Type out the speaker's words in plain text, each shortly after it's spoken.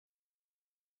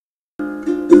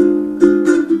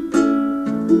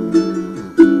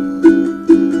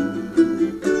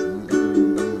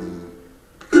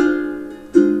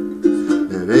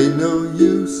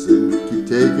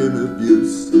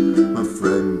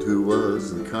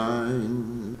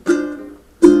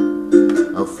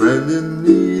friend in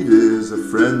need is a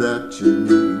friend that you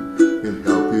need, can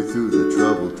help you through the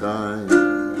troubled time.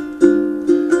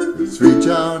 Let's reach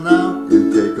out now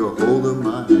and take a hold of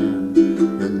my hand,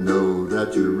 and know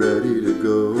that you're ready to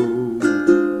go.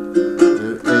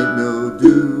 There ain't no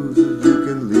dues, you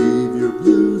can leave your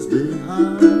blues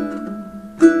behind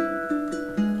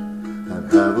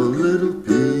and have a little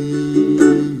peace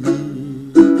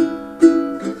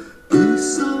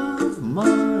of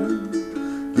mind.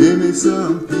 Give me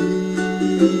some peace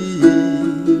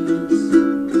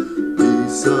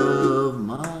of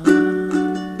mind.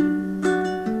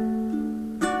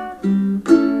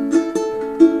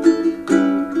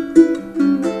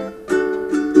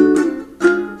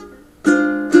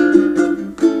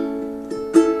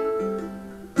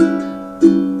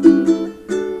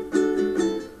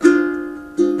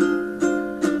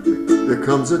 There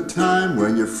comes a time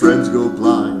when your friends go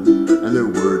blind and their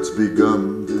words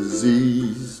become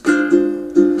diseased.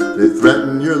 They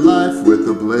threaten your life with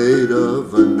the blade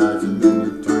of a knife, and then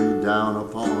you turn you down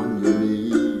upon your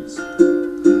knees.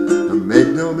 And make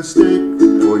no mistake,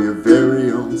 for your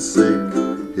very own sake,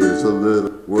 here's a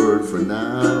little word for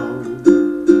now.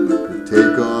 To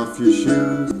take off your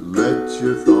shoes, let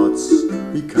your thoughts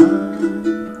be kind,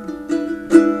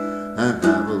 and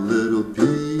have a little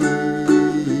peace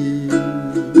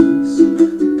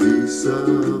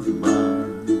of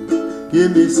mind.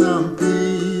 Give me some peace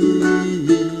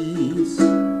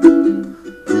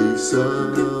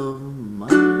of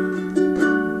mind.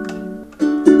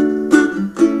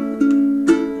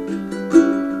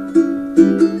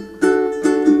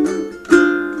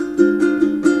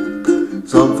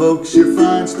 Some folks you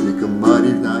find speak a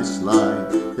mighty nice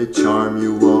line, they charm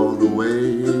you all the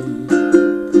way.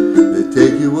 They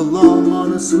take you along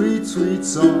on a sweet, sweet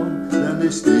song, then they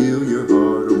steal your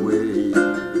heart away.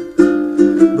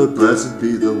 But blessed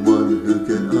be the one who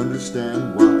can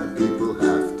understand why people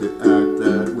have to act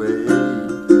that way.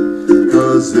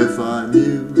 'Cause if I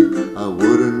knew, I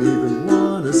wouldn't even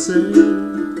want to say it.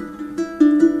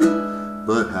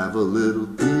 But have a little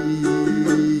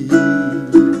peace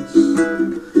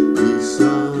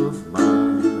of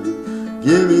mind.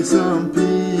 Give me some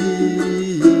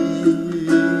peace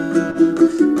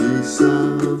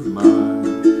of mind.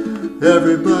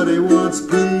 Everybody wants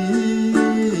peace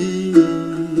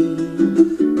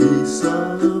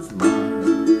of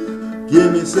mind. Give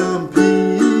me some peace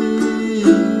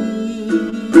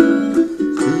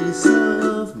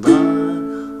of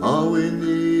mind. All we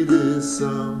need is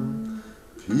some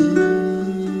peace.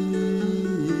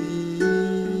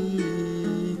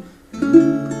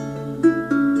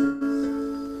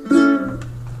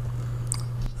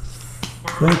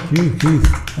 Thank you, Keith.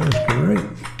 That was great.